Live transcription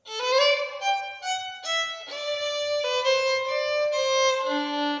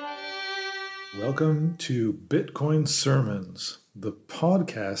Welcome to Bitcoin Sermons, the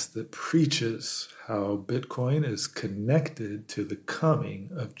podcast that preaches how Bitcoin is connected to the coming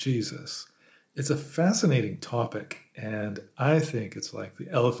of Jesus. It's a fascinating topic, and I think it's like the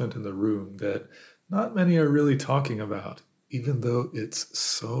elephant in the room that not many are really talking about, even though it's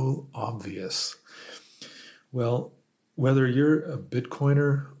so obvious. Well, whether you're a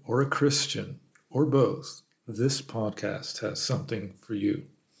Bitcoiner or a Christian, or both, this podcast has something for you.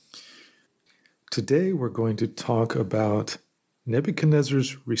 Today we're going to talk about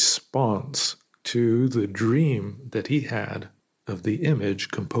Nebuchadnezzar's response to the dream that he had of the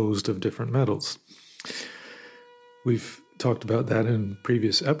image composed of different metals. We've talked about that in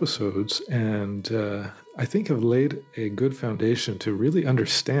previous episodes, and I think have laid a good foundation to really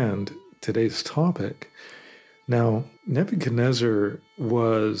understand today's topic. Now, Nebuchadnezzar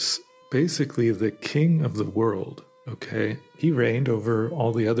was basically the king of the world. Okay, he reigned over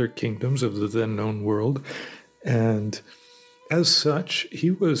all the other kingdoms of the then known world, and as such, he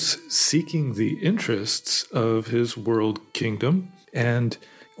was seeking the interests of his world kingdom, and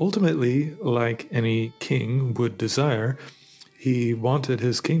ultimately, like any king would desire, he wanted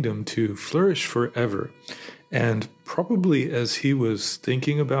his kingdom to flourish forever. And probably as he was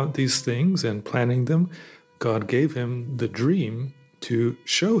thinking about these things and planning them, God gave him the dream to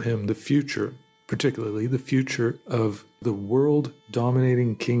show him the future, particularly the future of the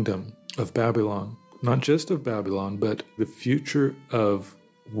world-dominating kingdom of Babylon. Not just of Babylon, but the future of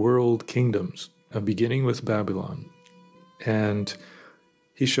world kingdoms, beginning with Babylon. And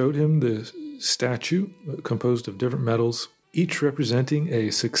he showed him the statue composed of different metals, each representing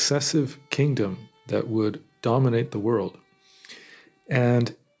a successive kingdom that would dominate the world.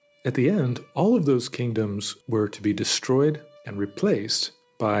 And at the end, all of those kingdoms were to be destroyed and replaced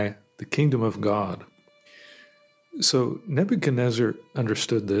by the kingdom of God. So Nebuchadnezzar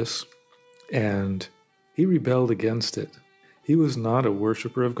understood this, and he rebelled against it. He was not a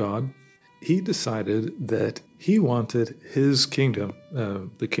worshiper of God. He decided that he wanted his kingdom,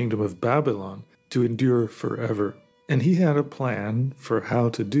 the kingdom of Babylon, to endure forever. And he had a plan for how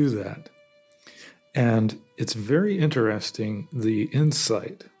to do that. And it's very interesting, the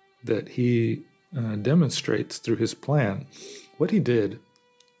insight that he demonstrates through his plan. What he did,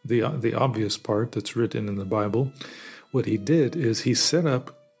 the obvious part that's written in the Bible, what he did is he set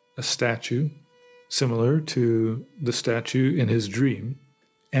up a statue similar to the statue in his dream,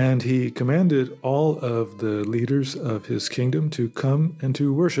 and he commanded all of the leaders of his kingdom to come and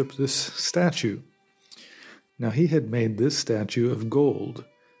to worship this statue. Now he had made this statue of gold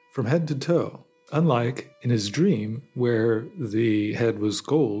from head to toe, unlike in his dream where the head was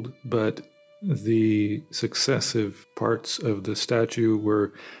gold, but the successive parts of the statue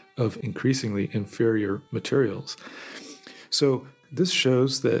were of increasingly inferior materials. So this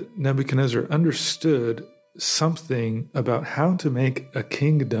shows that Nebuchadnezzar understood something about how to make a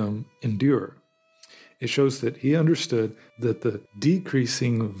kingdom endure. It shows that he understood that the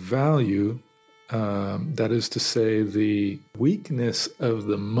decreasing value, that is to say, the weakness of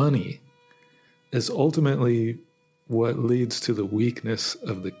the money, is ultimately what leads to the weakness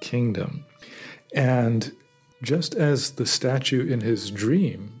of the kingdom. And just as the statue in his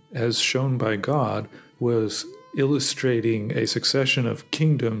dream, as shown by God, was illustrating a succession of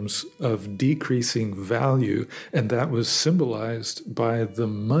kingdoms of decreasing value, and that was symbolized by the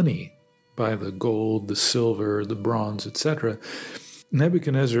money, by the gold, the silver, the bronze, etc.,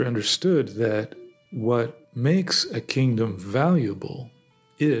 Nebuchadnezzar understood that what makes a kingdom valuable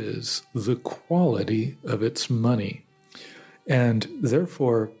is the quality of its money. And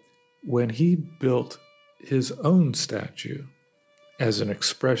therefore, when he built his own statue as an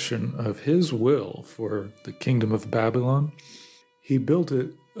expression of his will for the kingdom of Babylon, he built it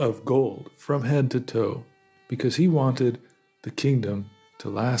of gold from head to toe because he wanted the kingdom to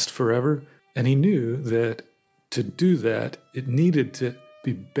last forever, and he knew that to do that, it needed to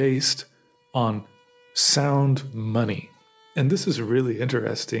be based on sound money. And this is really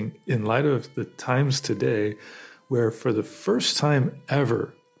interesting in light of the times today where for the first time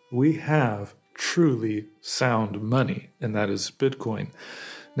ever, we have truly sound money, and that is Bitcoin.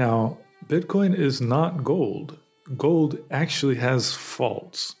 Now, Bitcoin is not gold. Gold actually has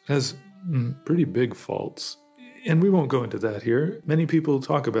faults, has pretty big faults. And we won't go into that here. Many people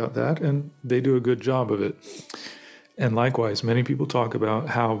talk about that, and they do a good job of it. And likewise, many people talk about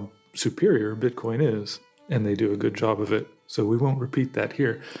how superior Bitcoin is, and they do a good job of it. So we won't repeat that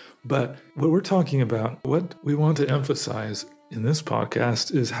here. But what we're talking about, what we want to emphasize in this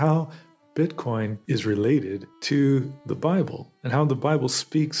podcast is how Bitcoin is related to the Bible and how the Bible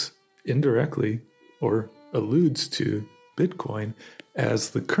speaks indirectly or alludes to Bitcoin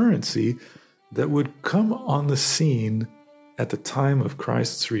as the currency that would come on the scene at the time of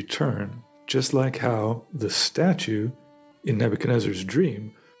Christ's return, just like how the statue in Nebuchadnezzar's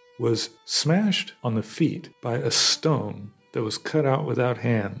dream was smashed on the feet by a stone that was cut out without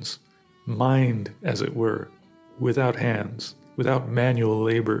hands, mined, as it were, without hands, without manual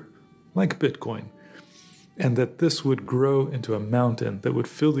labor, like Bitcoin, and that this would grow into a mountain that would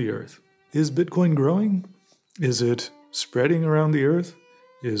fill the earth. Is Bitcoin growing? Is it spreading around the earth?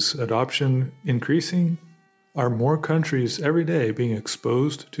 Is adoption increasing? Are more countries every day being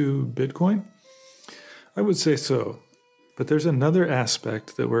exposed to Bitcoin? I would say so. But there's another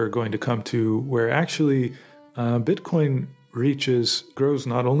aspect that we're going to come to where actually Bitcoin grows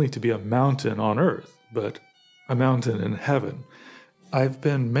not only to be a mountain on earth, but a mountain in heaven. I've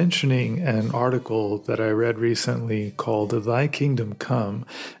been mentioning an article that I read recently called Thy Kingdom Come,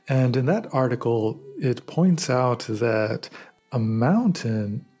 and in that article it points out that a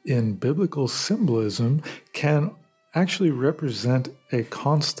mountain in biblical symbolism can actually represent a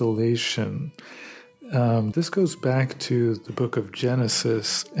constellation. This goes back to the book of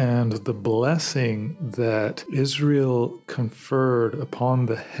Genesis and the blessing that Israel conferred upon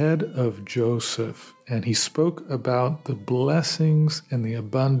the head of Joseph. And he spoke about the blessings and the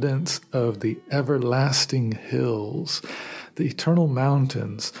abundance of the everlasting hills, the eternal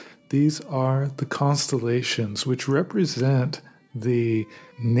mountains. These are the constellations which represent the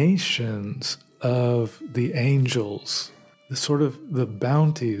nations of the angels, the sort of the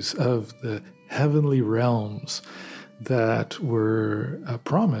bounties of the heavenly realms that were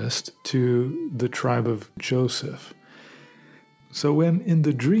promised to the tribe of Joseph. So when in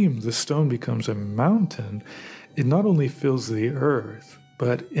the dream the stone becomes a mountain, it not only fills the earth,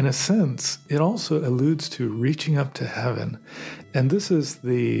 but in a sense, it also alludes to reaching up to heaven. And this is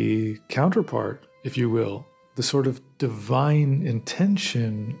the counterpart, if you will, the sort of divine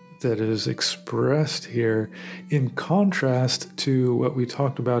intention that is expressed here in contrast to what we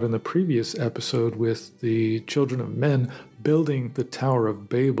talked about in the previous episode with the children of men building the Tower of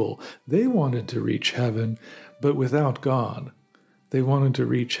Babel. They wanted to reach heaven, but without God. They wanted to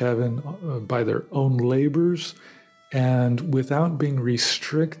reach heaven by their own labors and without being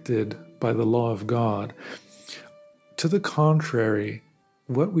restricted by the law of God. To the contrary,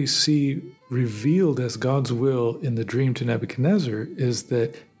 what we see revealed as God's will in the dream to Nebuchadnezzar is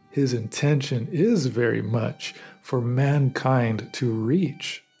that his intention is very much for mankind to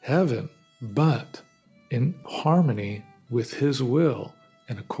reach heaven, but in harmony with his will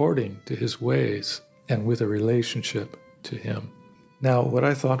and according to his ways and with a relationship to him. Now, what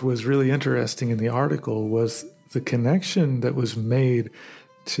I thought was really interesting in the article was the connection that was made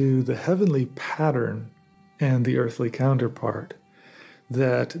to the heavenly pattern and the earthly counterpart.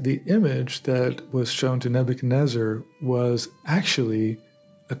 That the image that was shown to Nebuchadnezzar was actually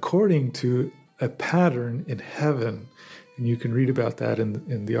according to a pattern in heaven. And you can read about that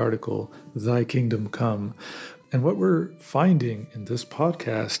in the article, Thy Kingdom Come. And what we're finding in this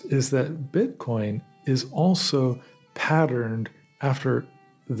podcast is that Bitcoin is also patterned after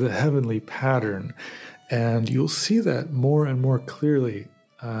the heavenly pattern. And you'll see that more and more clearly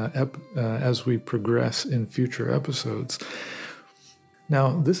as we progress in future episodes.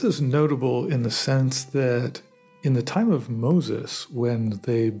 Now, this is notable in the sense that in the time of Moses, when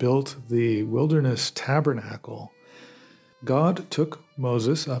they built the wilderness tabernacle, God took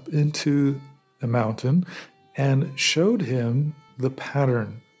Moses up into a mountain and showed him the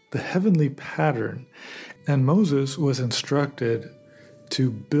pattern, the heavenly pattern. And Moses was instructed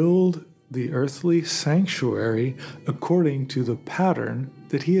to build the earthly sanctuary according to the pattern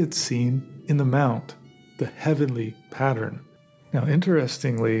that he had seen in the mount, the heavenly pattern. Now,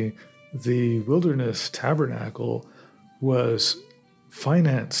 interestingly, the wilderness tabernacle was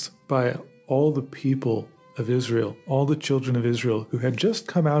financed by all the people of Israel, all the children of Israel who had just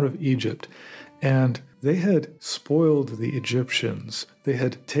come out of Egypt, and they had spoiled the Egyptians. They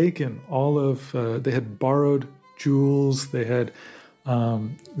had taken they had borrowed jewels. They had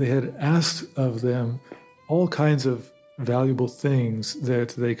asked of them all kinds of valuable things that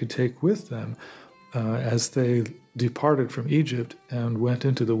they could take with them as they departed from Egypt and went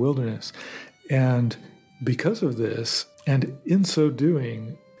into the wilderness. And because of this, and in so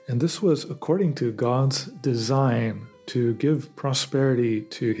doing, and this was according to God's design to give prosperity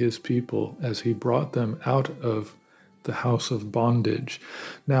to his people as he brought them out of the house of bondage.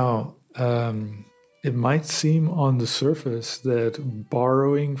 Now, it might seem on the surface that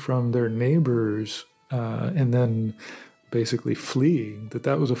borrowing from their neighbors and then basically fleeing,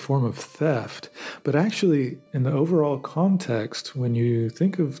 that was a form of theft. But actually, in the overall context, when you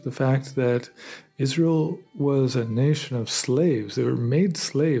think of the fact that Israel was a nation of slaves, they were made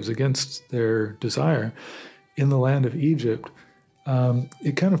slaves against their desire in the land of Egypt,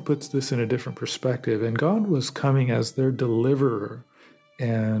 it kind of puts this in a different perspective. And God was coming as their deliverer,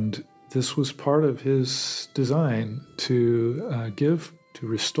 and this was part of his design to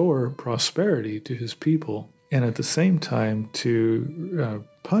restore prosperity to his people, and at the same time to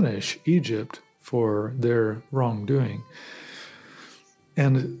punish Egypt for their wrongdoing.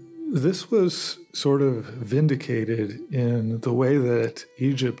 And this was sort of vindicated in the way that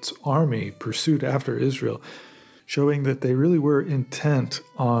Egypt's army pursued after Israel, showing that they really were intent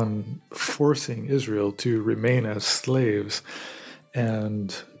on forcing Israel to remain as slaves.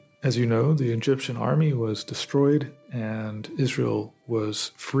 And as you know, the Egyptian army was destroyed and Israel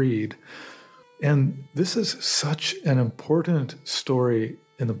was freed. And this is such an important story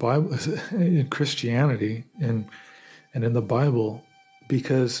in the Bible, in Christianity, and in the Bible,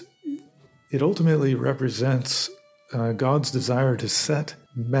 because it ultimately represents God's desire to set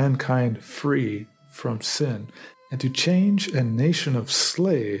mankind free from sin and to change a nation of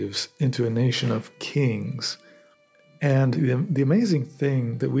slaves into a nation of kings. And the amazing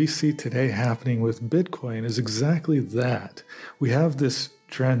thing that we see today happening with Bitcoin is exactly that. We have this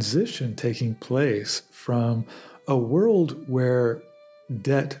transition taking place from a world where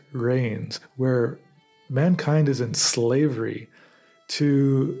debt reigns, where mankind is in slavery,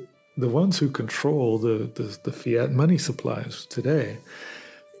 to the ones who control the fiat money supplies today.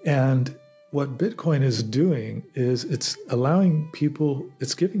 And what Bitcoin is doing is it's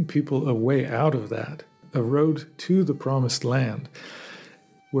giving people a way out of that, a road to the promised land,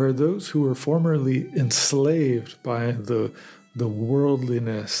 where those who were formerly enslaved by the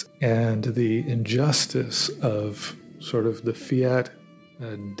worldliness and the injustice of sort of the fiat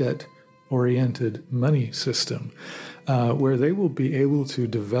debt-oriented money system, where they will be able to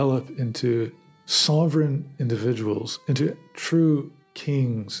develop into sovereign individuals, into true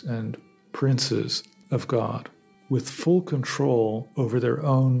kings and princes of God, with full control over their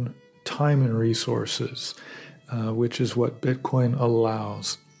own time and resources, which is what Bitcoin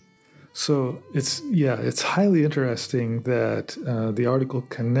allows. So it's highly interesting that the article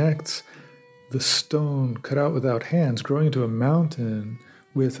connects the stone cut out without hands growing into a mountain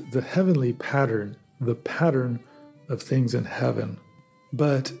with the heavenly pattern, the pattern of things in heaven.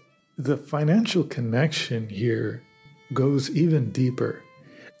 But the financial connection here goes even deeper.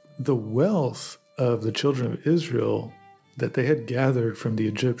 The wealth of the children of Israel that they had gathered from the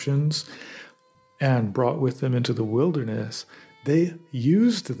Egyptians and brought with them into the wilderness, they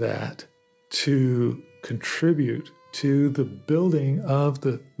used that to contribute to the building of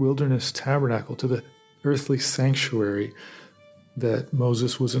the wilderness tabernacle, to the earthly sanctuary that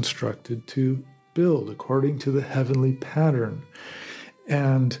Moses was instructed to build according to the heavenly pattern.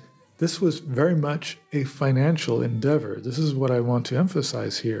 And this was very much a financial endeavor. This is what I want to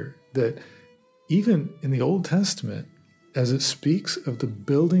emphasize here, that even in the Old Testament, as it speaks of the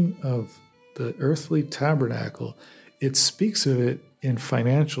building of the earthly tabernacle, it speaks of it in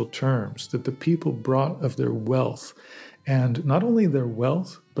financial terms, that the people brought of their wealth, and not only their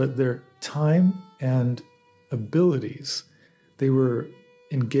wealth, but their time and abilities. They were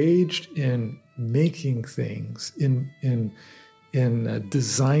engaged in making things, in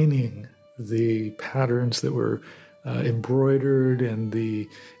designing the patterns that were embroidered,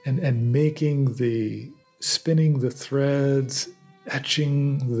 and making spinning the threads,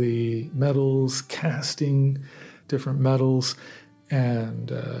 etching the metals, casting different metals,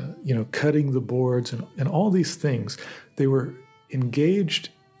 and cutting the boards, and all these things. They were engaged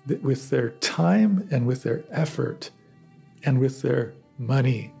with their time and with their effort and with their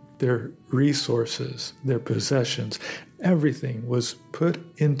money, their resources, their possessions. Everything was put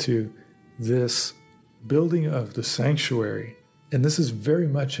into this building of the sanctuary. And this is very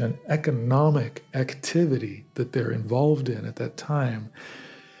much an economic activity that they're involved in at that time.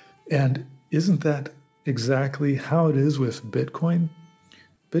 And isn't that exactly how it is with Bitcoin?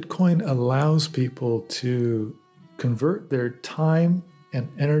 Bitcoin allows people to convert their time and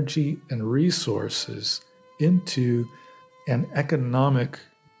energy and resources into an economic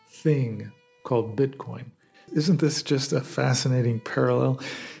thing called Bitcoin. Isn't this just a fascinating parallel?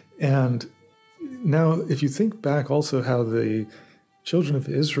 And now, if you think back also how the children of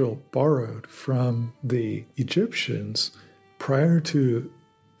Israel borrowed from the Egyptians prior to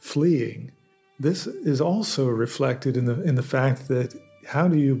fleeing, this is also reflected in the fact that how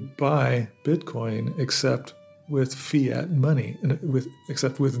do you buy Bitcoin except with fiat money,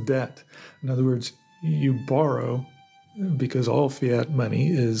 except with debt? In other words, you borrow because all fiat money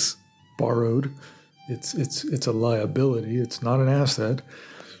is borrowed. It's a liability. It's not an asset.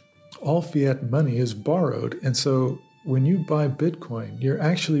 All fiat money is borrowed. And so when you buy Bitcoin, you're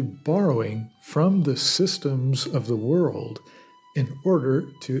actually borrowing from the systems of the world in order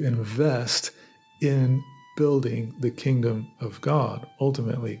to invest in building the kingdom of God,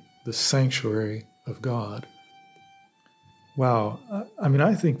 ultimately the sanctuary of God. Wow. I mean,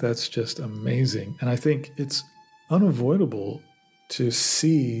 I think that's just amazing. And I think it's unavoidable to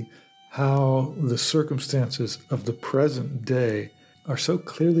see how the circumstances of the present day are so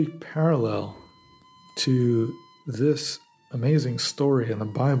clearly parallel to this amazing story in the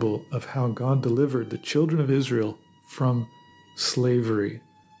Bible of how God delivered the children of Israel from slavery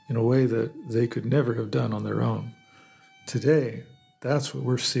in a way that they could never have done on their own. Today, that's what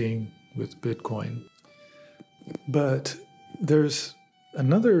we're seeing with Bitcoin. But there's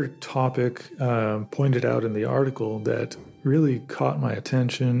another topic pointed out in the article that really caught my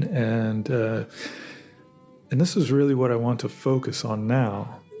attention, and this is really what I want to focus on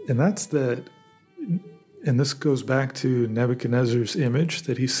now. And that's that, and this goes back to Nebuchadnezzar's image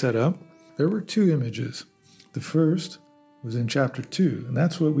that he set up. There were two images. The first was in chapter 2, and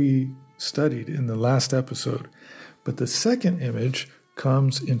that's what we studied in the last episode. But the second image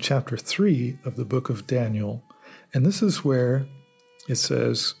comes in chapter 3 of the book of Daniel. And this is where it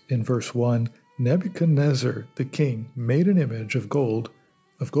says in verse 1, Nebuchadnezzar the king made an image of gold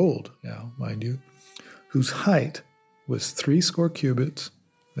now, mind you, whose height was 60 cubits,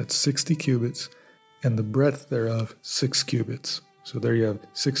 that's 60 cubits, and the breadth thereof 6 cubits. So there you have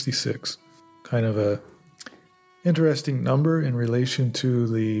 66. Kind of a interesting number in relation to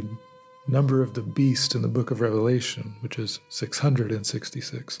the number of the beast in the book of Revelation, which is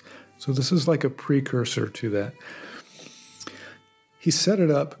 666. So this is like a precursor to that. He set it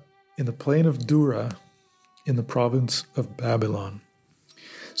up in the plain of Dura in the province of Babylon.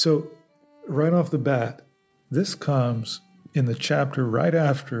 So right off the bat, this comes in the chapter right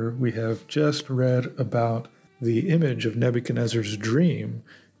after we have just read about the image of Nebuchadnezzar's dream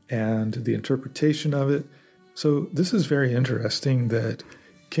and the interpretation of it. So this is very interesting that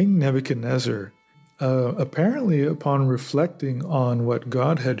King Nebuchadnezzar, apparently upon reflecting on what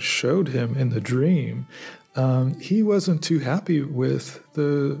God had showed him in the dream, he wasn't too happy with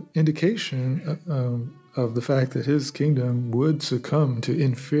the indication of the fact that his kingdom would succumb to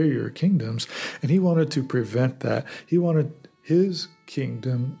inferior kingdoms, and he wanted to prevent that. He wanted his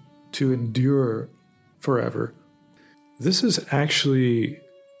kingdom to endure forever. This is actually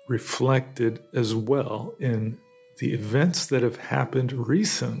reflected as well in the events that have happened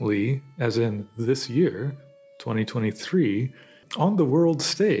recently, as in this year, 2023, on the world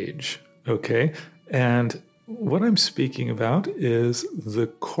stage, okay? And what I'm speaking about is the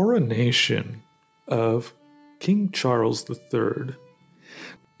coronation of King Charles III.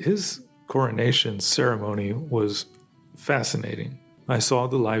 His coronation ceremony was fascinating. I saw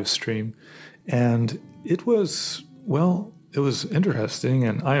the live stream, and it was interesting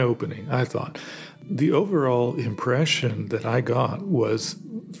and eye-opening, I thought. The overall impression that I got was,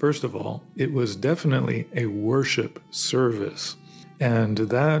 first of all, it was definitely a worship service. And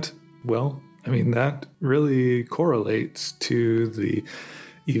that really correlates to the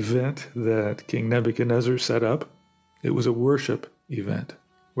event that King Nebuchadnezzar set up. It was a worship event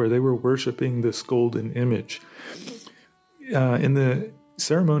where they were worshiping this golden image. In the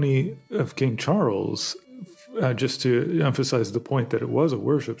ceremony of King Charles, just to emphasize the point that it was a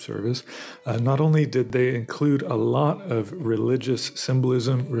worship service, not only did they include a lot of religious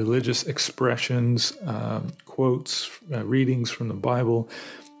symbolism, religious expressions, quotes, readings from the Bible,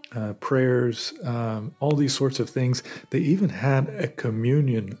 prayers, all these sorts of things. They even had a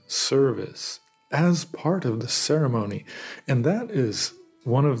communion service as part of the ceremony. And that is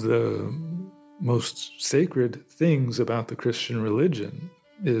one of the most sacred things about the Christian religion,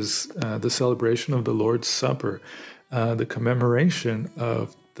 is the celebration of the Lord's Supper, the commemoration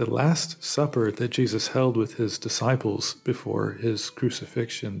of the Last Supper that Jesus held with his disciples before his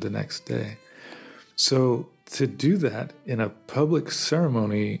crucifixion the next day. So to do that in a public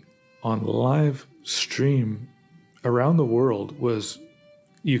ceremony on live stream around the world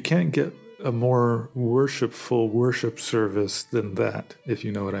you can't get a more worshipful worship service than that, if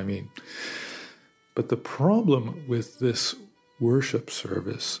you know what I mean. But the problem with this worship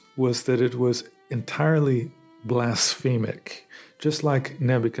service was that it was entirely blasphemic, just like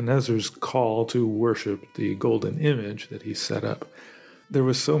Nebuchadnezzar's call to worship the golden image that he set up. There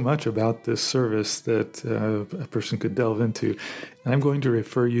was so much about this service that a person could delve into. And I'm going to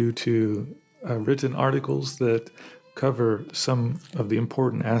refer you to written articles that cover some of the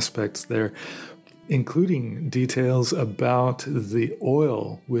important aspects there. including details about the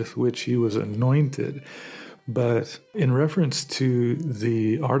oil with which he was anointed. But in reference to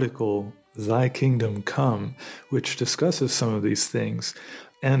the article, Thy Kingdom Come, which discusses some of these things,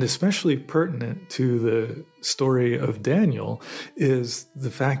 and especially pertinent to the story of Daniel, is the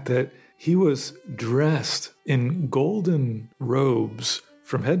fact that he was dressed in golden robes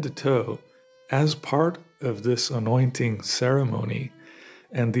from head to toe as part of this anointing ceremony.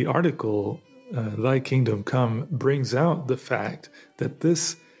 And the article, Thy Kingdom Come, brings out the fact that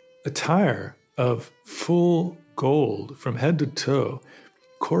this attire of full gold from head to toe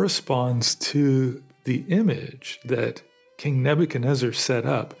corresponds to the image that King Nebuchadnezzar set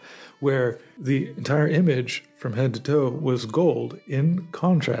up, where the entire image from head to toe was gold, in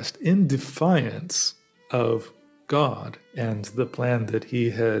contrast, in defiance of God and the plan that he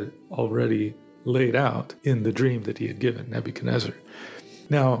had already laid out in the dream that he had given Nebuchadnezzar.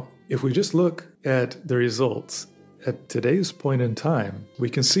 Now, if we just look at the results at today's point in time, we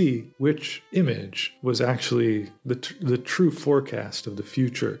can see which image was actually the true forecast of the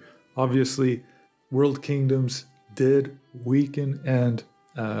future. Obviously, world kingdoms did weaken and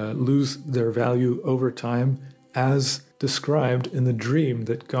lose their value over time, as described in the dream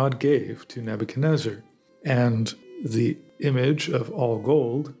that God gave to Nebuchadnezzar. And the image of all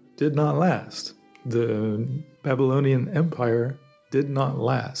gold did not last. The Babylonian Empire did not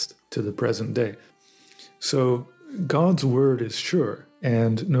last to the present day. So God's word is sure,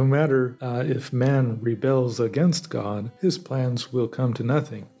 and no matter if man rebels against God, his plans will come to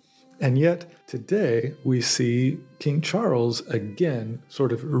nothing. And yet, today, we see King Charles again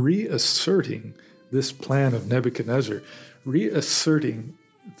sort of reasserting this plan of Nebuchadnezzar, reasserting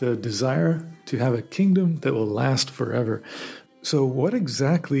the desire to have a kingdom that will last forever. So what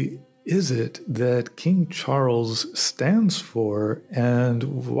exactly is it that King Charles stands for,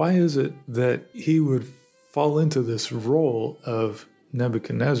 and why is it that he would fall into this role of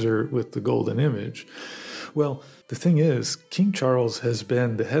Nebuchadnezzar with the golden image? Well, the thing is, King Charles has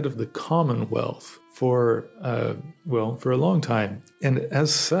been the head of the Commonwealth for a long time. And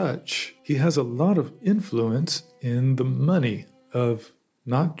as such, he has a lot of influence in the money of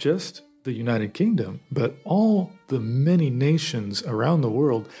not just the United Kingdom, but all the many nations around the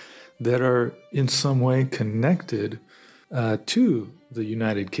world that are in some way connected to the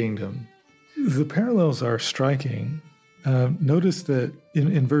United Kingdom. The parallels are striking. Notice that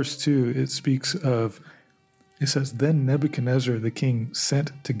in verse 2, it says, Then Nebuchadnezzar the king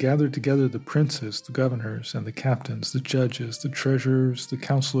sent to gather together the princes, the governors, and the captains, the judges, the treasurers, the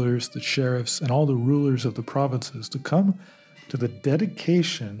counselors, the sheriffs, and all the rulers of the provinces to come to the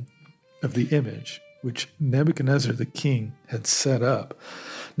dedication of the image which Nebuchadnezzar the king had set up.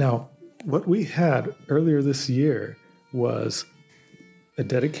 Now, what we had earlier this year was a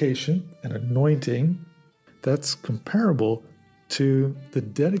dedication, an anointing, that's comparable to the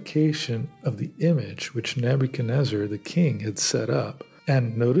dedication of the image which Nebuchadnezzar the king had set up.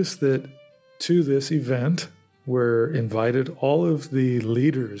 And notice that to this event were invited all of the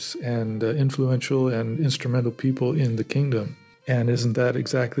leaders and influential and instrumental people in the kingdom. And isn't that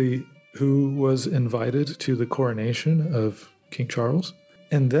exactly who was invited to the coronation of King Charles?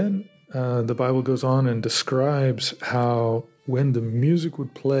 And then the Bible goes on and describes how when the music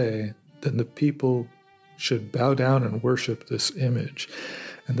would play, then the people should bow down and worship this image.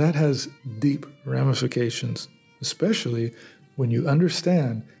 And that has deep ramifications, especially when you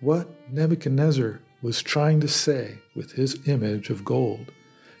understand what Nebuchadnezzar was trying to say with his image of gold.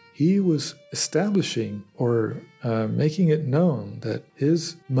 He was establishing or making it known that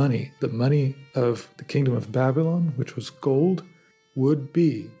his money, the money of the kingdom of Babylon, which was gold, would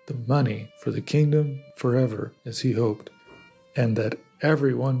be the money for the kingdom forever, as he hoped, and that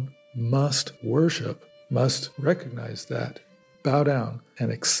everyone must worship, must recognize that, bow down,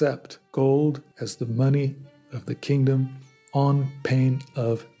 and accept gold as the money of the kingdom on pain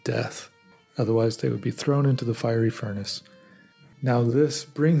of death. Otherwise, they would be thrown into the fiery furnace. Now, this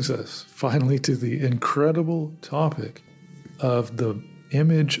brings us finally to the incredible topic of the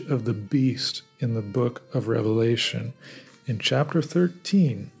image of the beast in the book of Revelation. In chapter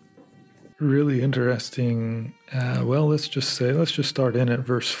 13, really interesting. Let's just start in at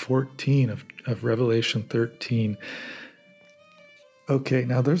verse 14 of Revelation 13. Okay,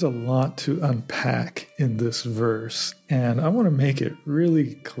 now there's a lot to unpack in this verse, and I want to make it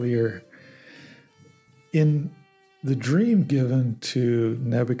really clear. In the dream given to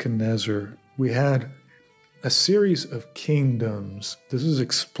Nebuchadnezzar, we had a series of kingdoms. This is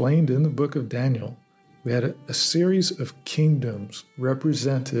explained in the book of Daniel. We had a series of kingdoms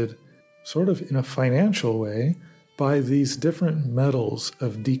represented sort of in a financial way by these different metals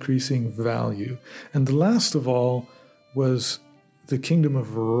of decreasing value. And the last of all was the kingdom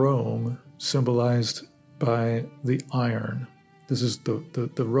of Rome, symbolized by the iron. This is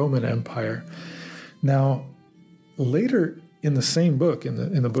the Roman Empire. Now, later in the same book,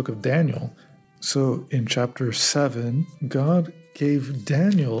 in the book of Daniel, so in chapter 7, God gave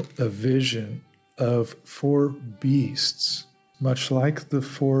Daniel a vision of 4 beasts, much like the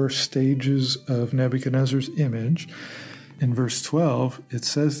 4 stages of Nebuchadnezzar's image. In verse 12, it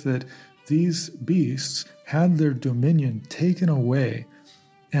says that these beasts had their dominion taken away.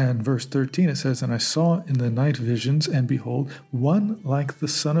 And verse 13, it says, "And I saw in the night visions, and behold, one like the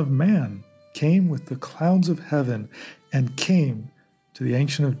Son of Man came with the clouds of heaven, and came to the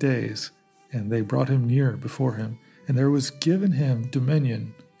Ancient of Days, and they brought him near before him. And there was given him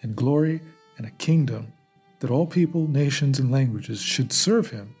dominion and glory and a kingdom, that all people, nations, and languages should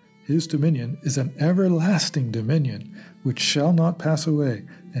serve him. His dominion is an everlasting dominion, which shall not pass away,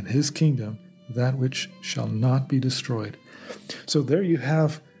 and his kingdom that which shall not be destroyed." So there you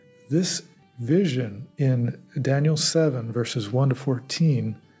have this vision in Daniel 7, verses 1 to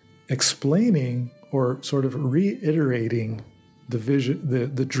 14, explaining or sort of reiterating the vision,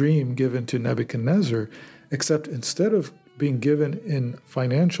 the dream given to Nebuchadnezzar, except instead of being given in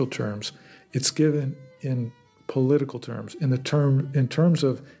financial terms, it's given in political terms, in terms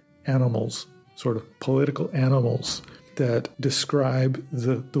of animals, sort of political animals that describe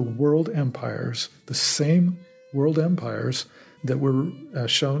the world empires, the same world empires that were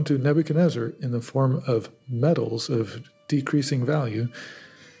shown to Nebuchadnezzar in the form of metals of decreasing value.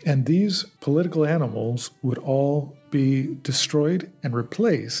 And these political animals would all be destroyed and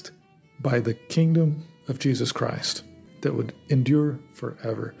replaced by the kingdom of Jesus Christ that would endure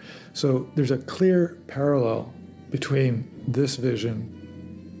forever. So there's a clear parallel between this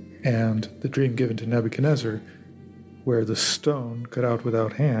vision and the dream given to Nebuchadnezzar, where the stone cut out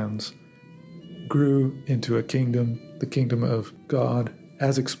without hands grew into a kingdom, the kingdom of God,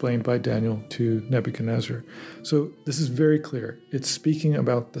 as explained by Daniel to Nebuchadnezzar. So this is very clear. It's speaking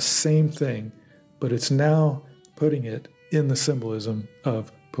about the same thing, but it's now putting it in the symbolism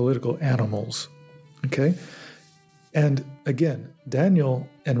of political animals. Okay? And again, Daniel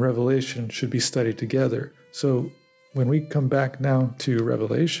and Revelation should be studied together. So when we come back now to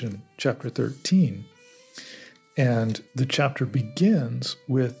Revelation chapter 13, and the chapter begins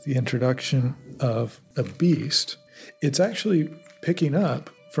with the introduction of a beast, it's actually picking up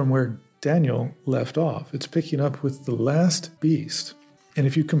from where Daniel left off. It's picking up with the last beast. And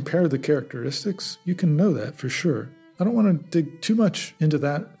if you compare the characteristics, you can know that for sure. I don't want to dig too much into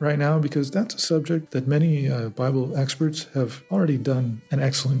that right now because that's a subject that many Bible experts have already done an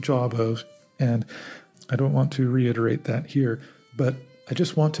excellent job of, and I don't want to reiterate that here. But I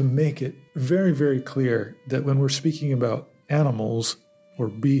just want to make it very, very clear that when we're speaking about animals or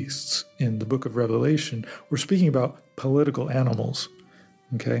beasts in the book of Revelation, we're speaking about political animals.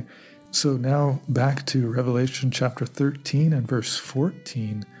 Okay? So now back to Revelation chapter 13 and verse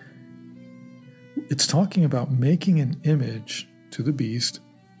 14. It's talking about making an image to the beast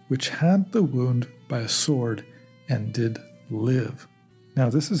which had the wound by a sword and did live. Now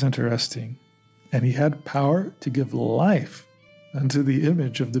this is interesting. And he had power to give life unto the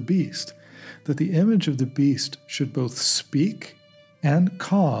image of the beast, that the image of the beast should both speak and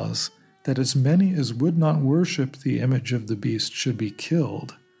cause that as many as would not worship the image of the beast should be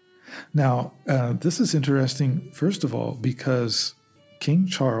killed. Now, this is interesting, first of all, because King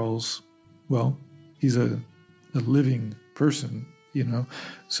Charles, well, he's a living person, you know.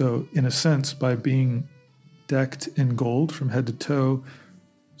 So in a sense, by being decked in gold from head to toe,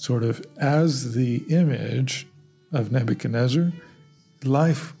 sort of as the image of Nebuchadnezzar,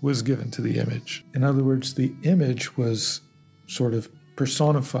 life was given to the image. In other words, the image was sort of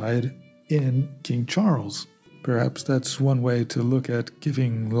personified in King Charles. Perhaps that's one way to look at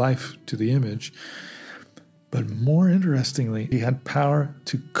giving life to the image. But more interestingly, he had power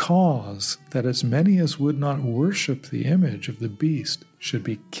to cause that as many as would not worship the image of the beast should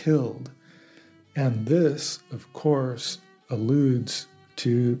be killed. And this, of course, alludes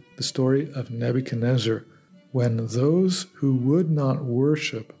to the story of Nebuchadnezzar, when those who would not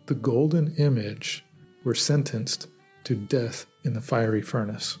worship the golden image were sentenced to death in the fiery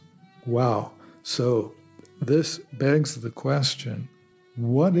furnace. Wow. So this begs the question,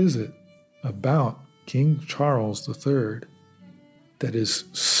 what is it about King Charles III that is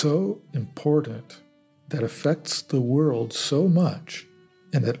so important, that affects the world so much,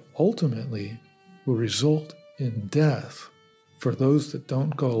 and that ultimately will result in death for those that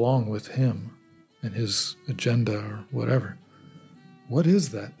don't go along with him and his agenda or whatever? What is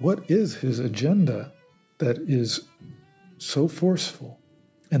that? What is his agenda that is so forceful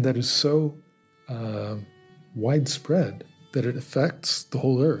and that is so widespread that it affects the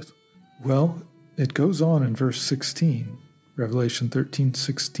whole earth? Well, it goes on in verse 16, Revelation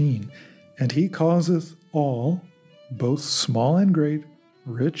 13:16, and he causeth all, both small and great,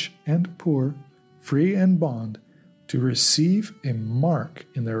 rich and poor, free and bond, to receive a mark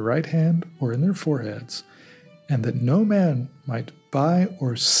in their right hand or in their foreheads, and that no man might buy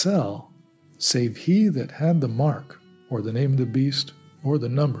or sell, save he that had the mark, or the name of the beast, or the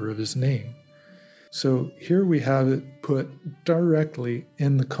number of his name. So here we have it put directly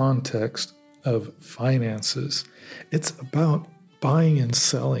in the context of finances. It's about buying and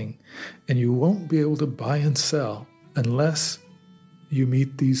selling, and you won't be able to buy and sell unless you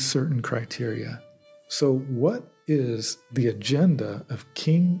meet these certain criteria. So what is the agenda of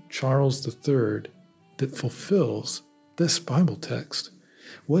King Charles III that fulfills this Bible text?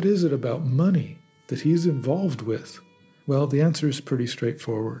 What is it about money that he's involved with? Well, the answer is pretty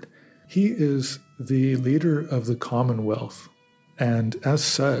straightforward. He is the leader of the Commonwealth, and as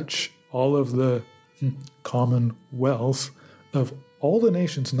such, all of the commonwealth of all the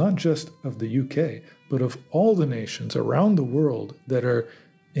nations, not just of the UK, but of all the nations around the world that are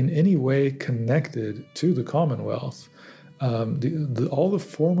in any way connected to the Commonwealth, all the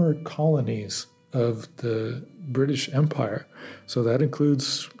former colonies of the British Empire. So that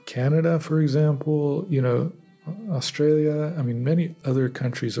includes Canada, for example, Australia, many other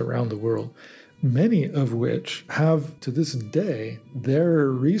countries around the world, many of which have to this day their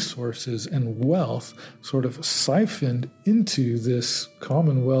resources and wealth sort of siphoned into this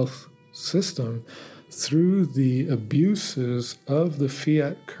Commonwealth system through the abuses of the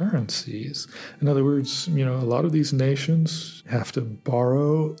fiat currencies. In other words, a lot of these nations have to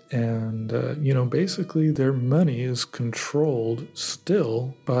borrow and, basically their money is controlled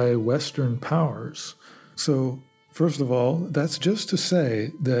still by Western powers. So, first of all, that's just to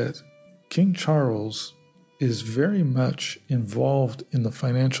say that King Charles is very much involved in the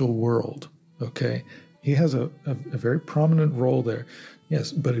financial world, okay? He has a very prominent role there.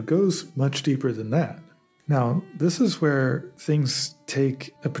 Yes, but it goes much deeper than that. Now, this is where things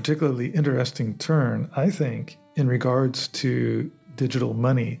take a particularly interesting turn, I think, in regards to digital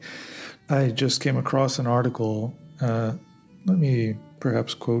money. I just came across an article, let me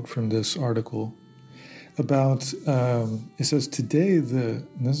perhaps quote from this article, about, it says today, and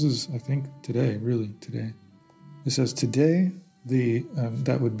this is, I think, today, it says today,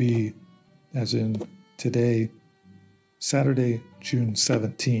 that would be, as in today, Saturday, June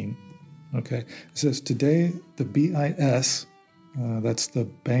 17. Okay, it says today the BIS, that's the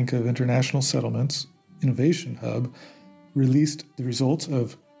Bank of International Settlements, Innovation Hub, released the results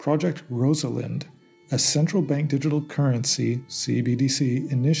of Project Rosalind, a central bank digital currency,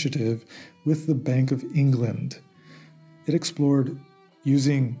 CBDC, initiative with the Bank of England. It explored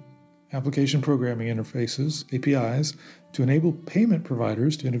using application programming interfaces, APIs, to enable payment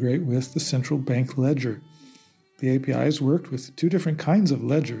providers to integrate with the central bank ledger. The APIs worked with two different kinds of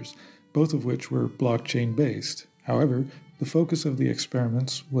ledgers, both of which were blockchain-based. However, the focus of the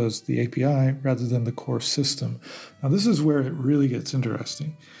experiments was the API rather than the core system. Now, this is where it really gets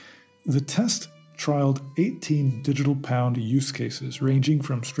interesting. The test trialed 18 digital pound use cases, ranging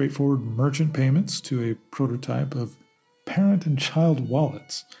from straightforward merchant payments to a prototype of parent and child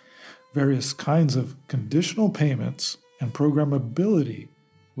wallets. Various kinds of conditional payments and programmability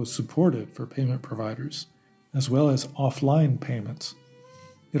was supported for payment providers, as well as offline payments.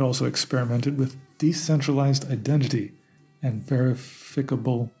 It also experimented with decentralized identity and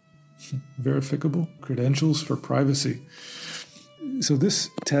verificable credentials for privacy. So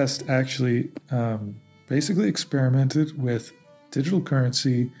this test actually basically experimented with digital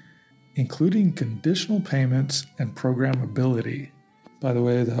currency, including conditional payments and programmability. By the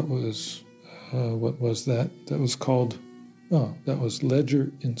way, that was, what was that? That was called, that was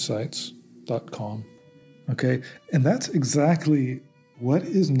ledgerinsights.com. Okay, and that's exactly what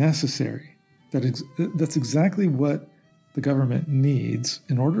is necessary. That's exactly what the government needs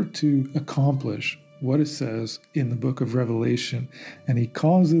in order to accomplish what it says in the book of Revelation. And he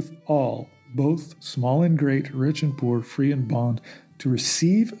causeth all, both small and great, rich and poor, free and bond, to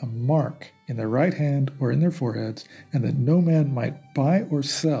receive a mark in their right hand or in their foreheads, and that no man might buy or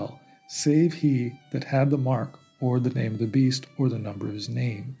sell, save he that had the mark, or the name of the beast, or the number of his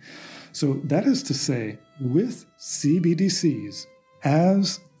name. So that is to say, with CBDCs,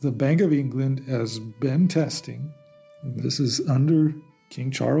 as the Bank of England has been testing, this is under King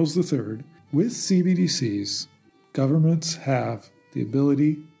Charles III, with CBDCs, governments have the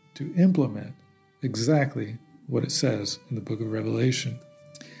ability to implement exactly what it says in the book of Revelation.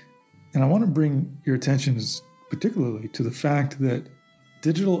 And I want to bring your attention particularly to the fact that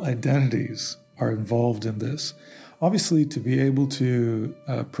digital identities are involved in this. Obviously, to be able to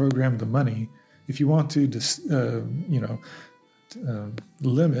program the money, if you want to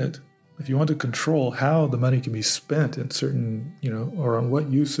limit, if you want to control how the money can be spent in certain, or on what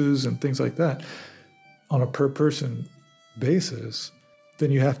uses and things like that, on a per person basis,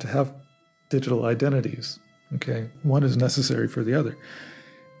 then you have to have digital identities. Okay, one is necessary for the other.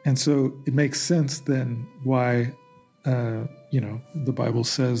 And so it makes sense then why, the Bible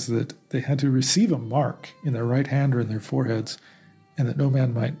says that they had to receive a mark in their right hand or in their foreheads, and that no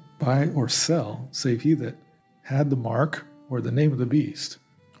man might buy or sell save he that had the mark or the name of the beast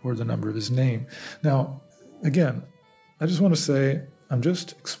or the number of his name. Now, again, I just want to say I'm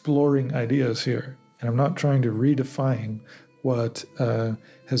just exploring ideas here, and I'm not trying to redefine what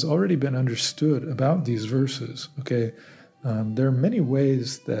has already been understood about these verses, okay? There are many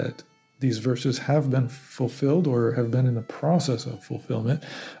ways that these verses have been fulfilled or have been in the process of fulfillment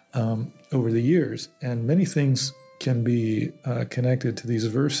over the years, and many things can be connected to these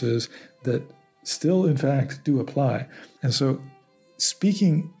verses that still, in fact, do apply. And so,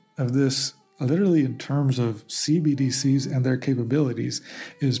 speaking of this literally in terms of CBDCs and their capabilities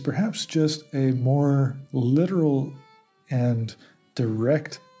is perhaps just a more literal and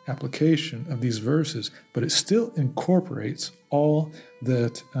direct application of these verses, but it still incorporates all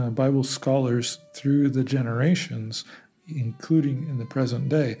that Bible scholars through the generations, including in the present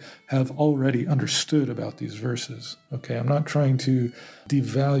day, have already understood about these verses. Okay, I'm not trying to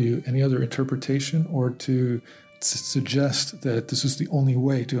devalue any other interpretation or to suggest that this is the only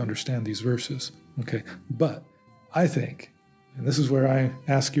way to understand these verses. Okay, but I think, and this is where I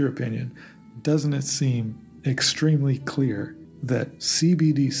ask your opinion, doesn't it seem extremely clear that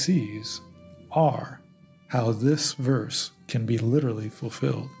CBDCs are how this verse can be literally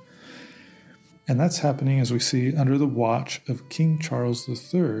fulfilled? And that's happening, as we see, under the watch of King Charles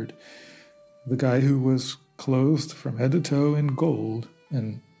III, the guy who was clothed from head to toe in gold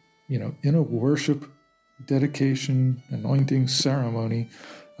and, in a worship, dedication, anointing ceremony,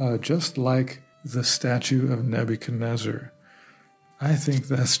 just like the statue of Nebuchadnezzar. I think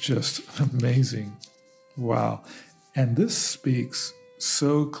that's just amazing. Wow. And this speaks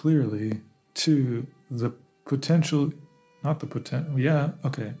so clearly to the potential,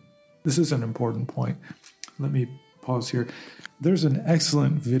 this is an important point. Let me pause here. There's an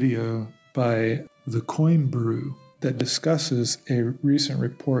excellent video by the Coin Brew that discusses a recent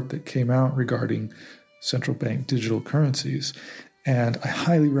report that came out regarding central bank digital currencies. And I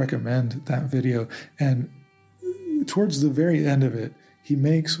highly recommend that video. And towards the very end of it, he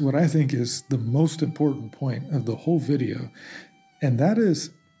makes what I think is the most important point of the whole video. And that is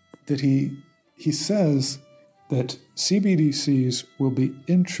that he says that CBDCs will be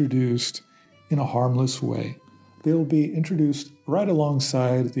introduced in a harmless way. They'll be introduced right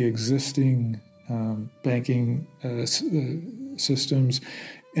alongside the existing banking systems,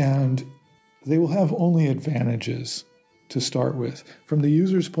 and they will have only advantages to start with. From the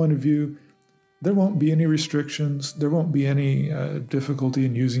user's point of view, there won't be any restrictions. There won't be any difficulty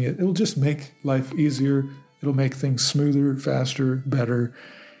in using it. It'll just make life easier. It'll make things smoother, faster, better.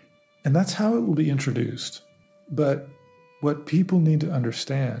 And that's how it will be introduced. But what people need to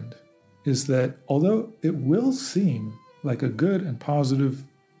understand is that although it will seem like a good and positive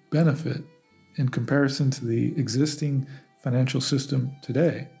benefit in comparison to the existing financial system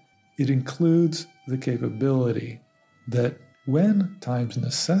today, it includes the capability that when times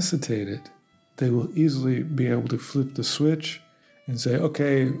necessitate it, they will easily be able to flip the switch and say,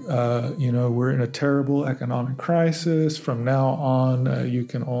 okay, we're in a terrible economic crisis. From now on, you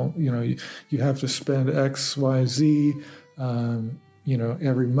have to spend X, Y, Z,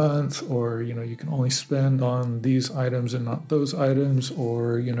 every month, or, you can only spend on these items and not those items,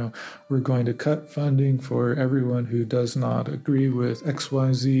 or, we're going to cut funding for everyone who does not agree with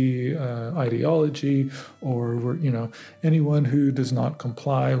XYZ ideology, or, anyone who does not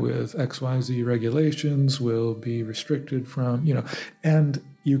comply with XYZ regulations will be restricted from, and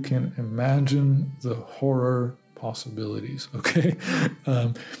you can imagine the horror possibilities, okay?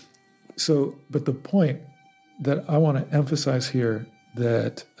 But the point that I want to emphasize here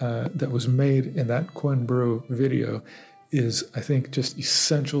that was made in that Coinbro video is, I think, just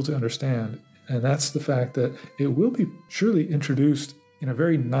essential to understand. And that's the fact that it will be surely introduced in a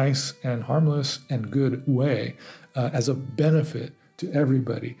very nice and harmless and good way as a benefit to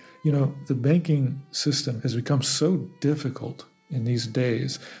everybody. The banking system has become so difficult in these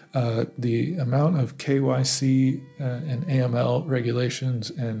days. The amount of KYC and AML regulations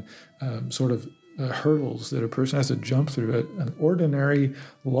and sort of hurdles that a person has to jump through, an ordinary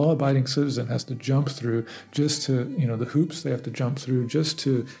law-abiding citizen has to jump through just to, the hoops they have to jump through just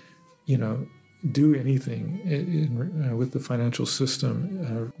to, do anything with the financial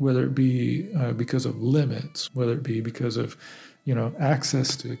system, whether it be because of limits, whether it be because of,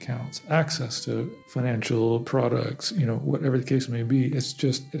 access to accounts, access to financial products, whatever the case may be. It's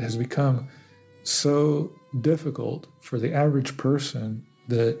just, it has become so difficult for the average person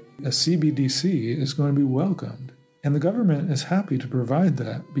that a CBDC is going to be welcomed. And the government is happy to provide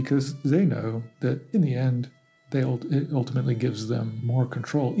that because they know that in the end, it ultimately gives them more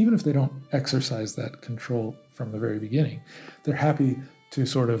control, even if they don't exercise that control from the very beginning. They're happy to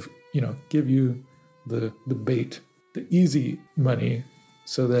sort of, give you the bait, the easy money,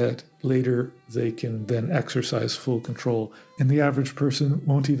 so that later they can then exercise full control, and the average person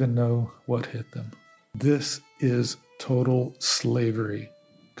won't even know what hit them. This is total slavery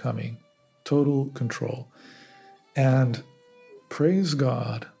coming, total control. And praise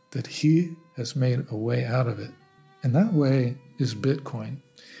God that He has made a way out of it. And that way is Bitcoin.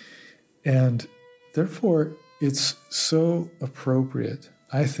 And therefore, it's so appropriate,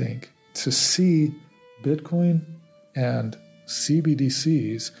 I think, to see Bitcoin and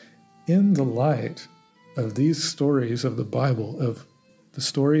CBDCs in the light of these stories of the Bible, of the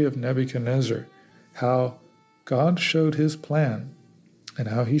story of Nebuchadnezzar, how God showed His plan and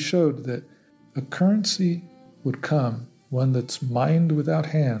how He showed that a currency would come, one that's mined without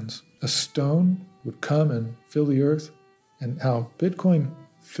hands, a stone would come and fill the earth, and how Bitcoin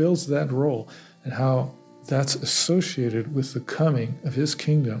fills that role, and how that's associated with the coming of His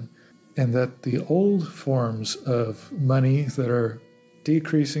kingdom, and that the old forms of money that are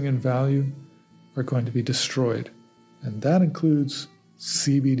decreasing in value are going to be destroyed. And that includes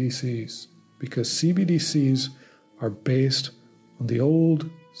CBDCs, because CBDCs are based on the old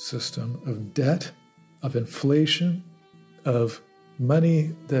system of debt, of inflation, of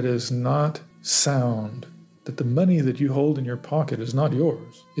money that is not sound, that the money that you hold in your pocket is not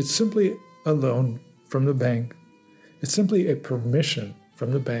yours. It's simply a loan from the bank. It's simply a permission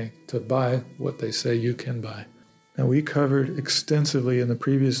from the bank to buy what they say you can buy. Now, we covered extensively in the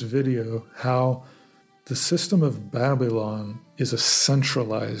previous video how the system of Babylon is a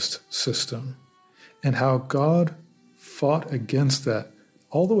centralized system, and how God fought against that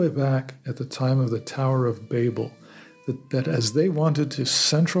all the way back at the time of the Tower of Babel, that as they wanted to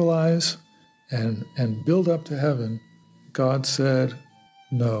centralize and build up to heaven, God said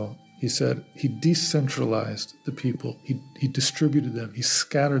no. He said He decentralized the people. He distributed them. He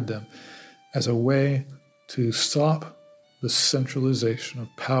scattered them as a way to stop the centralization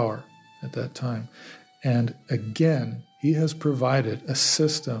of power at that time. And again, He has provided a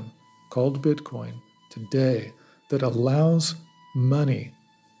system called Bitcoin today that allows money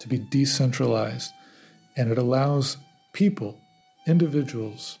to be decentralized, and it allows people,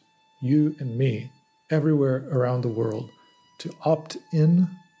 individuals, you and me, everywhere around the world, to opt in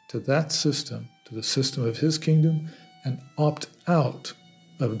to that system, to the system of His kingdom, and opt out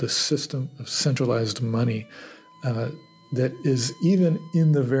of the system of centralized money that is even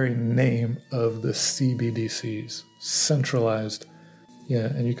in the very name of the CBDCs, centralized. Yeah,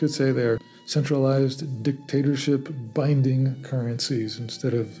 and you could say they're centralized dictatorship binding currencies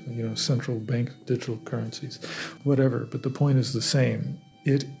instead of, central bank digital currencies, whatever. But the point is the same.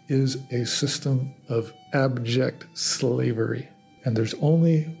 It is a system of abject slavery. And there's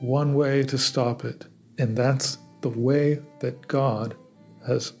only one way to stop it. And that's the way that God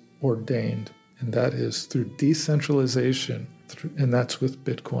has ordained. And that is through decentralization. And that's with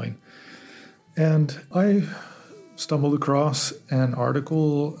Bitcoin. And I stumbled across an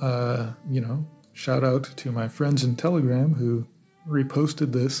article, shout out to my friends in Telegram who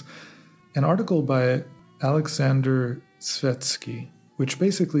reposted this, an article by Alexander Svetsky, which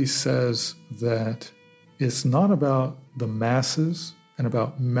basically says that it's not about the masses and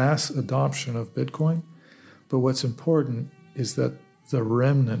about mass adoption of Bitcoin, but what's important is that the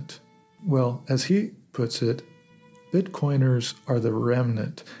remnant, well, as he puts it, Bitcoiners are the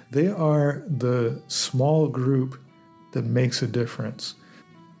remnant. They are the small group that makes a difference,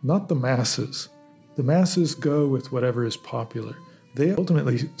 not the masses. The masses go with whatever is popular. They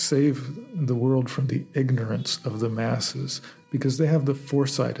ultimately save the world from the ignorance of the masses because they have the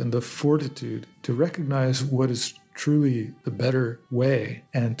foresight and the fortitude to recognize what is truly the better way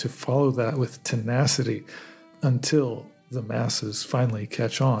and to follow that with tenacity until the masses finally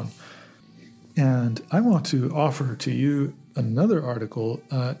catch on. And I want to offer to you another article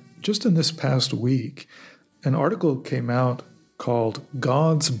just in this past week. An article came out called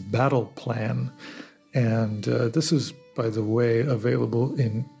God's Battle Plan. And this is by the way, available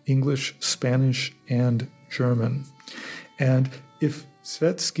in English, Spanish, and German. And if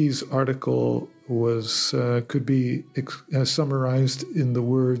Svetsky's article could be summarized in the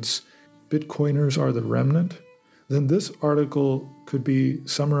words, Bitcoiners are the remnant, then this article could be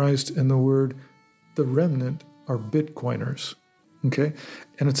summarized in the word, the remnant are Bitcoiners. Okay?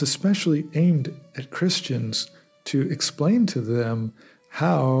 And it's especially aimed at Christians to explain to them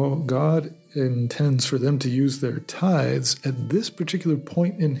how God intends for them to use their tithes at this particular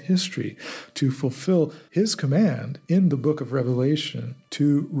point in history to fulfill his command in the book of Revelation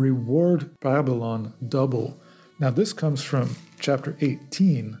to reward Babylon double. Now, this comes from chapter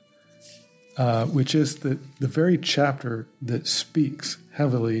 18, which is the very chapter that speaks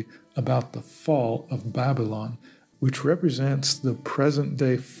heavily about the fall of Babylon, which represents the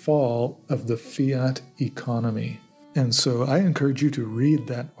present-day fall of the fiat economy. And so I encourage you to read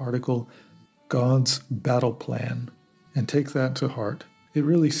that article, God's Battle Plan, and take that to heart. It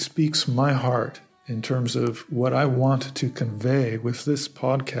really speaks my heart in terms of what I want to convey with this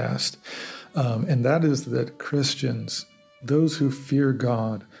podcast, and that is that Christians, those who fear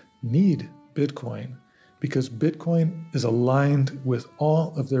God, need Bitcoin because Bitcoin is aligned with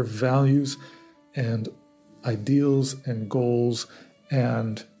all of their values and ideals and goals,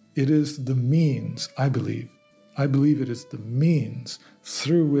 and it is the means, I believe it is the means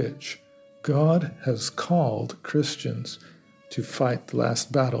through which God has called Christians to fight the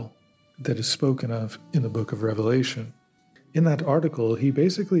last battle that is spoken of in the book of Revelation. In that article, he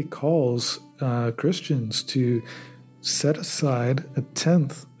basically calls Christians to set aside a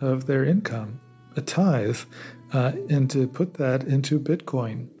tenth of their income, a tithe, and to put that into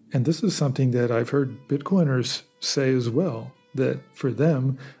Bitcoin. And this is something that I've heard Bitcoiners say as well, that for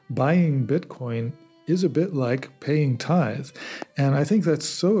them, buying Bitcoin is a bit like paying tithe. And I think that's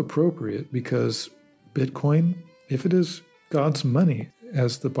so appropriate because Bitcoin, if it is God's money,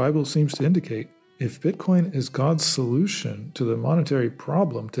 as the Bible seems to indicate, if Bitcoin is God's solution to the monetary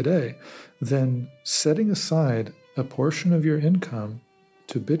problem today, then setting aside a portion of your income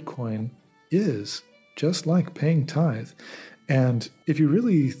to Bitcoin is just like paying tithe. And if you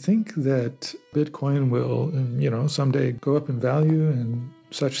really think that Bitcoin will, someday go up in value and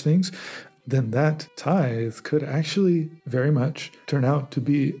such things, then that tithe could actually very much turn out to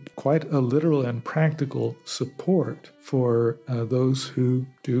be quite a literal and practical support for those who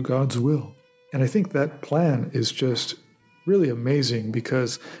do God's will. And I think that plan is just really amazing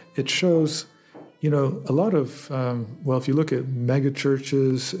because it shows, a lot of, if you look at mega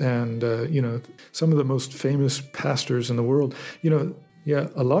churches and, some of the most famous pastors in the world,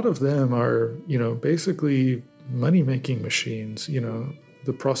 a lot of them are, basically money-making machines,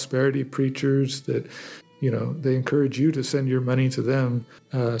 the prosperity preachers that, they encourage you to send your money to them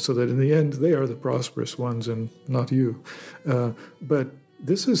so that in the end they are the prosperous ones and not you. But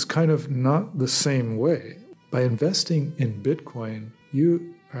this is kind of not the same way. By investing in Bitcoin,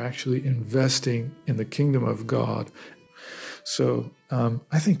 you are actually investing in the kingdom of God. So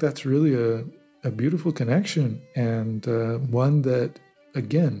I think that's really a beautiful connection and one that,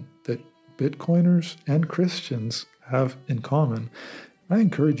 again, that Bitcoiners and Christians have in common. I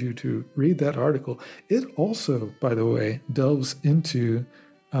encourage you to read that article. It also, by the way, delves into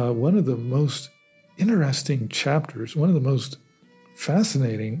one of the most interesting chapters, one of the most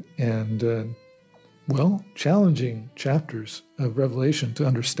fascinating and, challenging chapters of Revelation to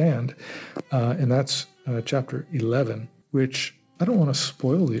understand, and that's chapter 11, which I don't want to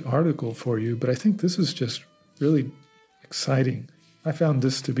spoil the article for you, but I think this is just really exciting. I found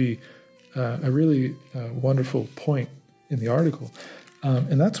this to be a really wonderful point in the article.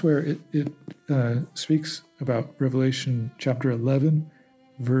 And that's where it speaks about Revelation chapter 11,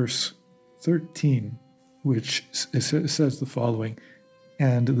 verse 13, which says the following,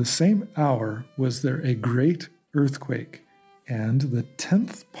 "And the same hour was there a great earthquake, and the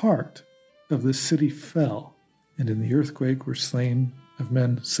 10th part of the city fell, and in the earthquake were slain of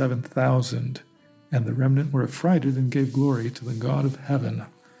men 7,000, and the remnant were affrighted and gave glory to the God of heaven."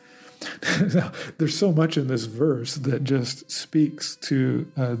 Now, there's so much in this verse that just speaks to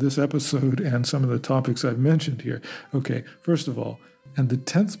this episode and some of the topics I've mentioned here. Okay, first of all, and the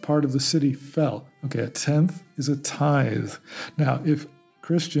 10th part of the city fell. Okay, a tenth is a tithe. Now, if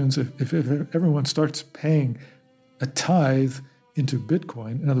Christians, if everyone starts paying a tithe into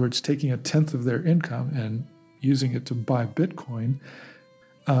Bitcoin, in other words, taking a tenth of their income and using it to buy Bitcoin,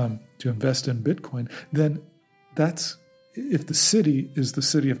 to invest in Bitcoin, then that's, if the city is the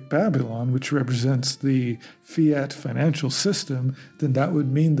city of Babylon, which represents the fiat financial system, then that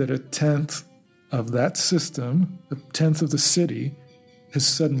would mean that a tenth of that system, a tenth of the city, has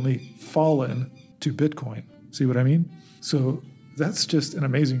suddenly fallen to Bitcoin. See what I mean? So that's just an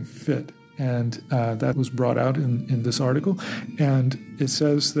amazing fit. And that was brought out in this article. And it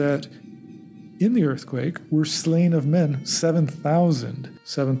says that in the earthquake were slain of men 7,000.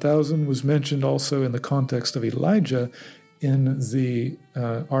 7,000 was mentioned also in the context of Elijah in the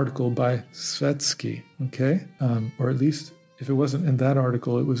article by Svetsky, okay? Or at least if it wasn't in that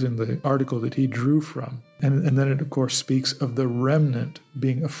article, it was in the article that he drew from. And then it, of course, speaks of the remnant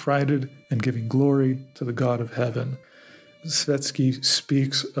being affrighted and giving glory to the God of heaven. Svetsky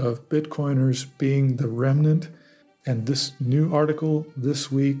speaks of Bitcoiners being the remnant, and this new article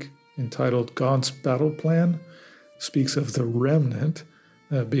this week entitled God's Battle Plan speaks of the remnant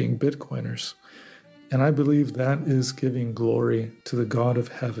being Bitcoiners. And I believe that is giving glory to the God of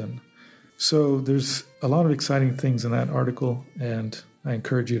heaven. So there's a lot of exciting things in that article, and I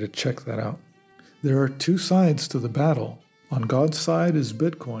encourage you to check that out. There are two sides to the battle. On God's side is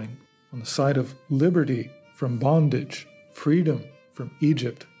Bitcoin. On the side of liberty from bondage, freedom from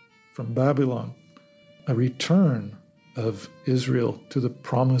Egypt, from Babylon, a return of Israel to the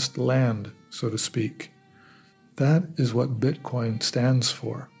promised land, so to speak. That is what Bitcoin stands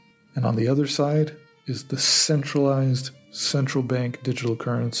for. And on the other side is the centralized central bank digital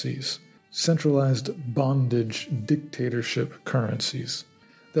currencies, centralized bondage dictatorship currencies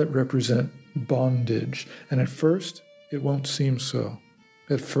that represent bondage. And at first, it won't seem so.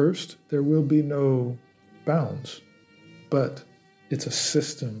 At first, there will be no bounds. But it's a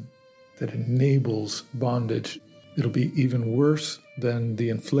system that enables bondage. It'll be even worse than the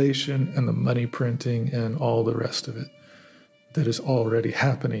inflation and the money printing and all the rest of it that is already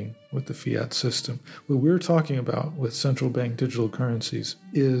happening with the fiat system. What we're talking about with central bank digital currencies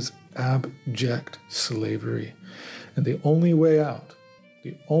is abject slavery. And the only way out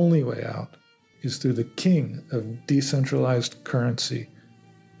is through the king of decentralized currency,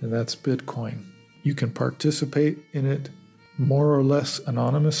 and that's Bitcoin. You can participate in it more or less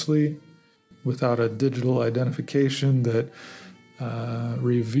anonymously without a digital identification that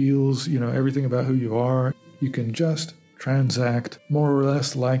reveals, everything about who you are. You can just transact more or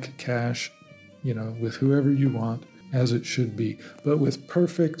less like cash, with whoever you want, as it should be, but with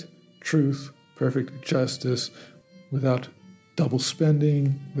perfect truth, perfect justice, without double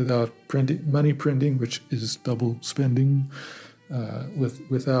spending, without money printing, which is double spending,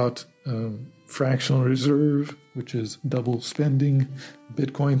 without fractional reserve, which is double spending.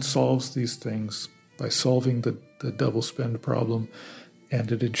 Bitcoin solves these things by solving the double spend problem,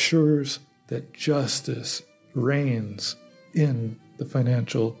 and it ensures that justice reigns in the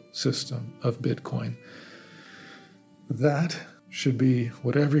financial system of Bitcoin. That should be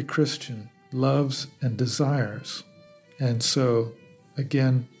what every Christian loves and desires. And so,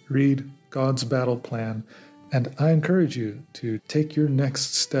 again, read God's Battle Plan, and I encourage you to take your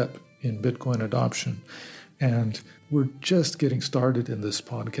next step in Bitcoin adoption. And we're just getting started in this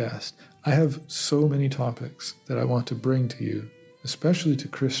podcast. I have so many topics that I want to bring to you, especially to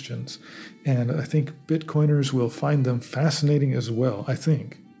Christians. And I think Bitcoiners will find them fascinating as well, I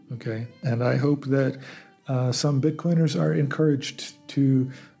think. Okay? And I hope that some Bitcoiners are encouraged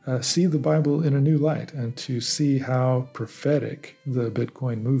to see the Bible in a new light and to see how prophetic the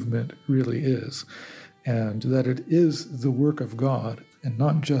Bitcoin movement really is, and that it is the work of God and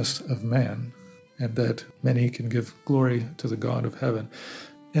not just of man, and that many can give glory to the God of heaven.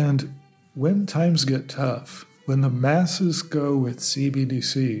 And when times get tough, when the masses go with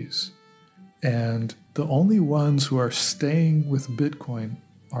CBDCs, and the only ones who are staying with Bitcoin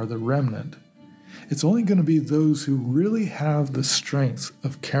are the remnant, it's only going to be those who really have the strength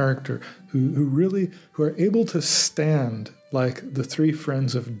of character, who are able to stand like the three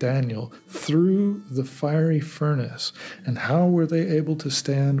friends of Daniel through the fiery furnace. And how were they able to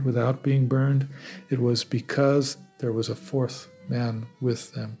stand without being burned? It was because there was a fourth man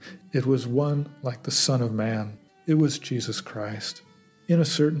with them. It was one like the Son of Man. It was Jesus Christ in a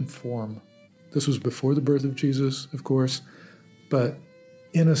certain form. This was before the birth of Jesus, of course, but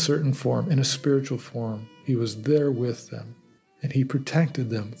in a certain form, in a spiritual form, he was there with them, and he protected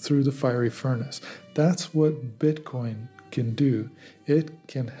them through the fiery furnace. That's what Bitcoin can do. It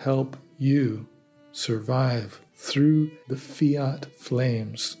can help you survive through the fiat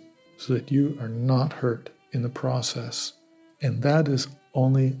flames so that you are not hurt in the process. And that is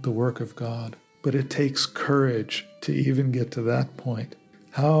only the work of God. But it takes courage to even get to that point.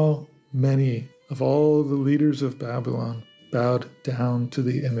 How many of all the leaders of Babylon bowed down to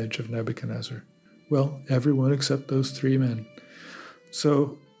the image of Nebuchadnezzar? Well, everyone except those three men.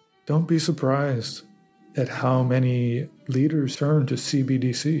 So don't be surprised at how many leaders turn to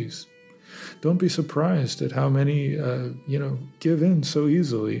CBDCs. Don't be surprised at how many, give in so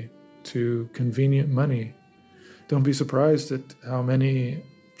easily to convenient money, don't be surprised at how many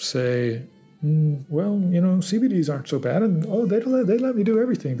say, well, CBDs aren't so bad, and they let me do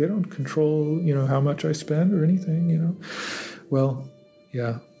everything. They don't control, how much I spend or anything, Well,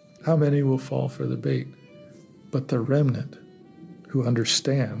 yeah, how many will fall for the bait? But the remnant who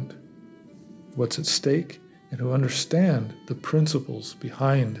understand what's at stake and who understand the principles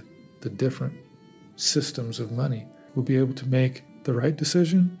behind the different systems of money will be able to make the right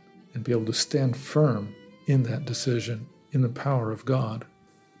decision and be able to stand firm in that decision in the power of God.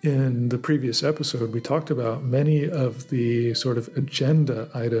 In the previous episode, we talked about many of the sort of agenda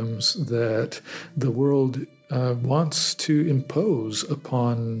items that the world wants to impose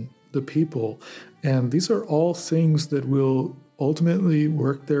upon the people. And these are all things that will ultimately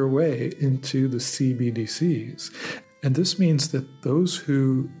work their way into the CBDCs. And this means that those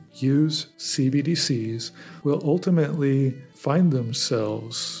who use CBDCs will ultimately find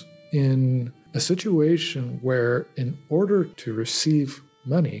themselves in a situation where, in order to receive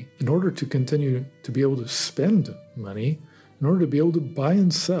money, in order to continue to be able to spend money, in order to be able to buy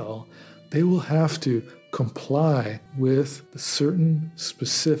and sell, they will have to comply with the certain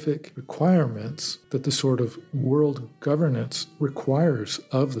specific requirements that the sort of world governance requires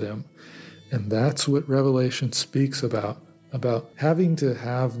of them. And that's what Revelation speaks about having to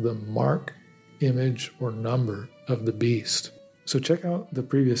have the mark, image, or number of the beast. So check out the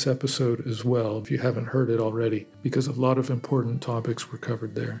previous episode as well if you haven't heard it already, because a lot of important topics were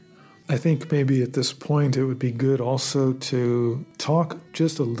covered there. I think maybe at this point it would be good also to talk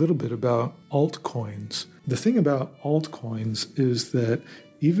just a little bit about altcoins. The thing about altcoins is that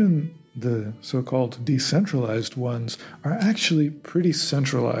even the so-called decentralized ones are actually pretty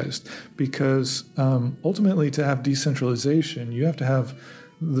centralized, because ultimately to have decentralization, you have to have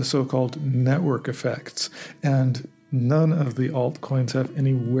the so-called network effects. And none of the altcoins have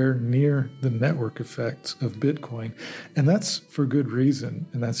anywhere near the network effects of Bitcoin. And that's for good reason.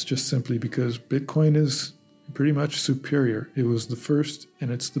 And that's just simply because Bitcoin is pretty much superior. It was the first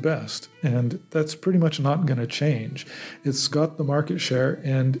and it's the best. And that's pretty much not going to change. It's got the market share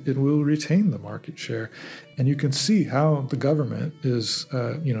and it will retain the market share. And you can see how the government is,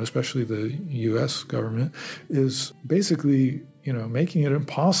 especially the US government, is basically, making it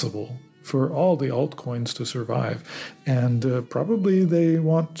impossible for all the altcoins to survive. And probably they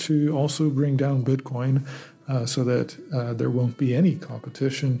want to also bring down Bitcoin so that there won't be any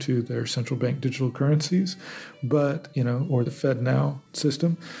competition to their central bank digital currencies, but, or the FedNow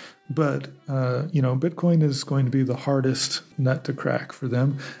system. But, Bitcoin is going to be the hardest nut to crack for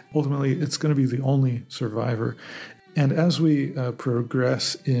them. Ultimately, it's going to be the only survivor. And as we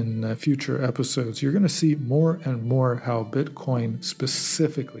progress in future episodes, you're going to see more and more how Bitcoin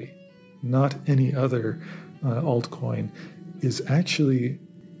specifically, not any other altcoin, is actually,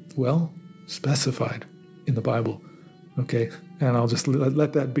 specified in the Bible. Okay, and I'll just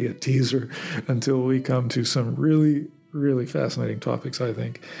let that be a teaser until we come to some really, really fascinating topics, I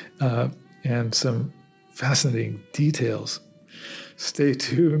think, and some fascinating details. Stay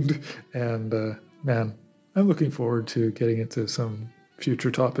tuned, and I'm looking forward to getting into some future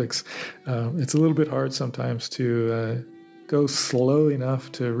topics. It's a little bit hard sometimes to go slow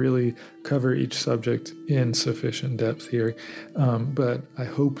enough to really cover each subject in sufficient depth here, but I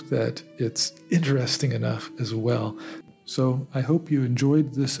hope that it's interesting enough as well. So I hope you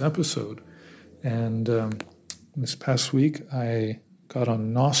enjoyed this episode. And this past week I got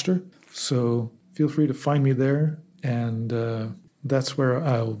on Nostr, so feel free to find me there, and that's where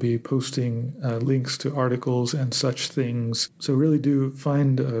I'll be posting links to articles and such things. So really do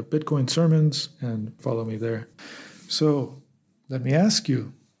find Bitcoin sermons and follow me there. So let me ask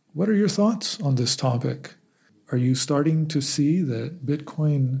you, what are your thoughts on this topic? Are you starting to see that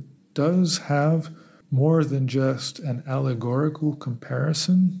Bitcoin does have more than just an allegorical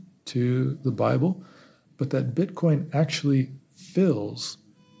comparison to the Bible, but that Bitcoin actually fills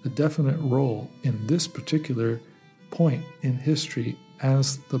a definite role in this particular point in history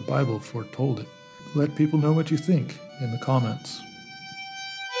as the Bible foretold it? Let people know what you think in the comments.